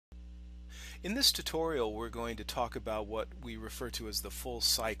In this tutorial, we're going to talk about what we refer to as the full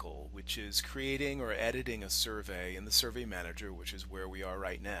cycle, which is creating or editing a survey in the Survey Manager, which is where we are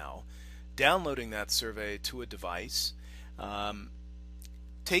right now, downloading that survey to a device, um,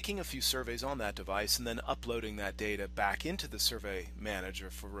 taking a few surveys on that device, and then uploading that data back into the Survey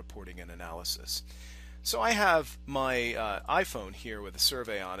Manager for reporting and analysis. So I have my iPhone here with a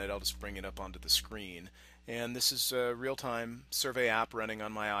survey on it. I'll just bring it up onto the screen. And this is a real-time survey app running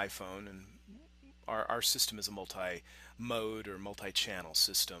on my iPhone, and our system is a multi-mode or multi-channel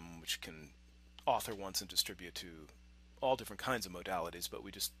system which can author once and distribute to all different kinds of modalities, but we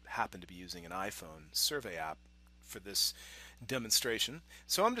just happen to be using an iPhone survey app for this demonstration.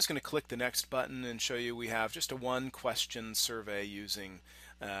 So I'm just going to click the next button and show you we have just a one question survey using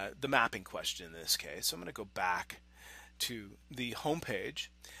the mapping question in this case. So I'm going to go back to the home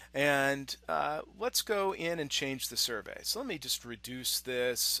page and let's go in and change the survey. So let me just reduce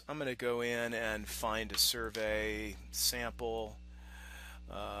this. I'm going to go in and find a survey sample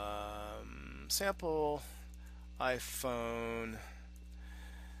sample iPhone,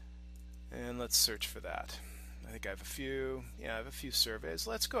 and let's search for that. I think I have a few. Yeah, I have a few surveys.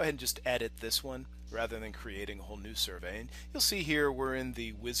 Let's go ahead and just edit this one rather than creating a whole new survey. And you'll see here we're in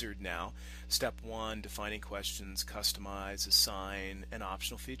the wizard now. Step 1, defining questions, customize, assign, and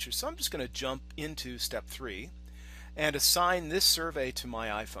optional features. So I'm just going to jump into step 3 and assign this survey to my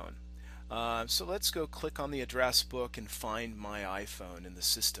iPhone. So let's go click on the address book and find my iPhone in the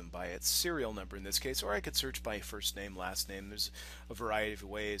system by its serial number in this case, or I could search by first name, last name. There's a variety of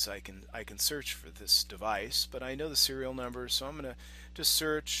ways I can search for this device, but I know the serial number, so I'm going to just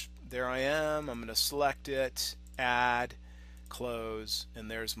search. There I am. I'm going to select it, add, close,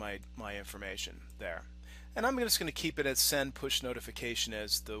 and there's my information there. And I'm just going to keep it as send push notification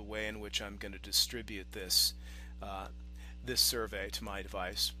as the way in which I'm going to distribute this this survey to my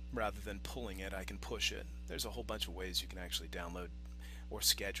device. Rather than pulling it, I can push it. There's a whole bunch of ways you can actually download or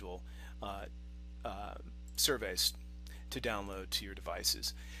schedule surveys to download to your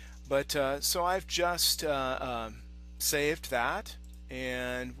devices. But so I've just saved that,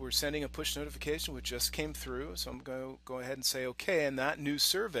 and we're sending a push notification which just came through. So I'm going to go ahead and say OK, and that new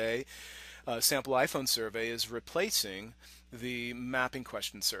survey, sample iPhone survey, is replacing the mapping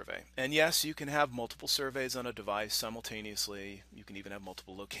question survey. And yes, you can have multiple surveys on a device simultaneously. You can even have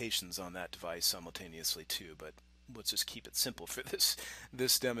multiple locations on that device simultaneously too, but let's just keep it simple for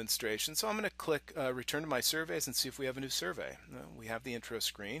this demonstration. So I'm going to click return to my surveys and see if we have a new survey. We have the intro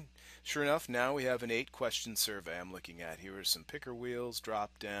screen. Sure enough, now we have an 8-question survey I'm looking at. Here are some picker wheels,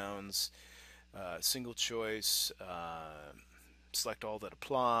 drop downs, single choice, select all that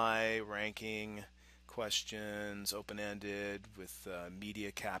apply, ranking, questions, open-ended with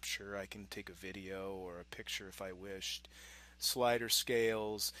media capture. I can take a video or a picture if I wished, slider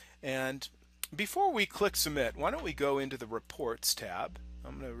scales. And before we click submit, why don't we go into the reports tab.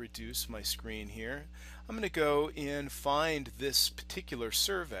 I'm going to reduce my screen here. I'm going to go and find this particular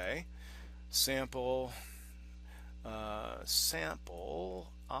survey, sample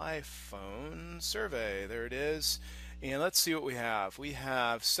iPhone survey. There it is. And let's see what we have. We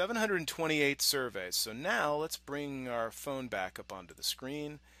have 728 surveys. So now let's bring our phone back up onto the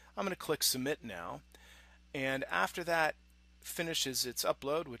screen. I'm going to click submit now. And after that finishes its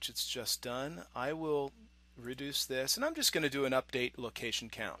upload, which it's just done, I will reduce this. And I'm just going to do an update location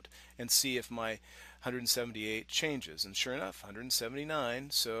count and see if my 178 changes. And sure enough, 179.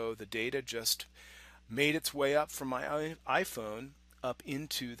 So the data just made its way up from my iPhone up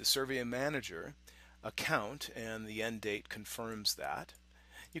into the Survey Manager account, and the end date confirms that.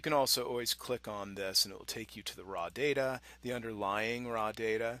 You can also always click on this and it will take you to the raw data, the underlying raw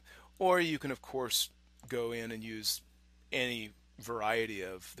data, or you can of course go in and use any variety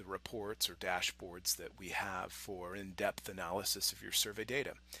of the reports or dashboards that we have for in-depth analysis of your survey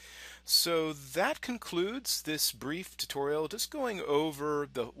data. So that concludes this brief tutorial, just going over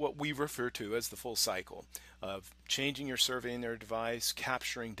what we refer to as the full cycle of changing your survey in your device,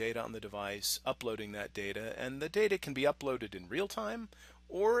 capturing data on the device, uploading that data, and the data can be uploaded in real time,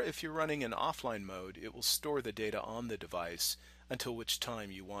 or if you're running in offline mode, it will store the data on the device until which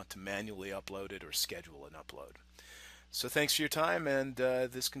time you want to manually upload it or schedule an upload. So thanks for your time, and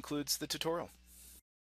this concludes the tutorial.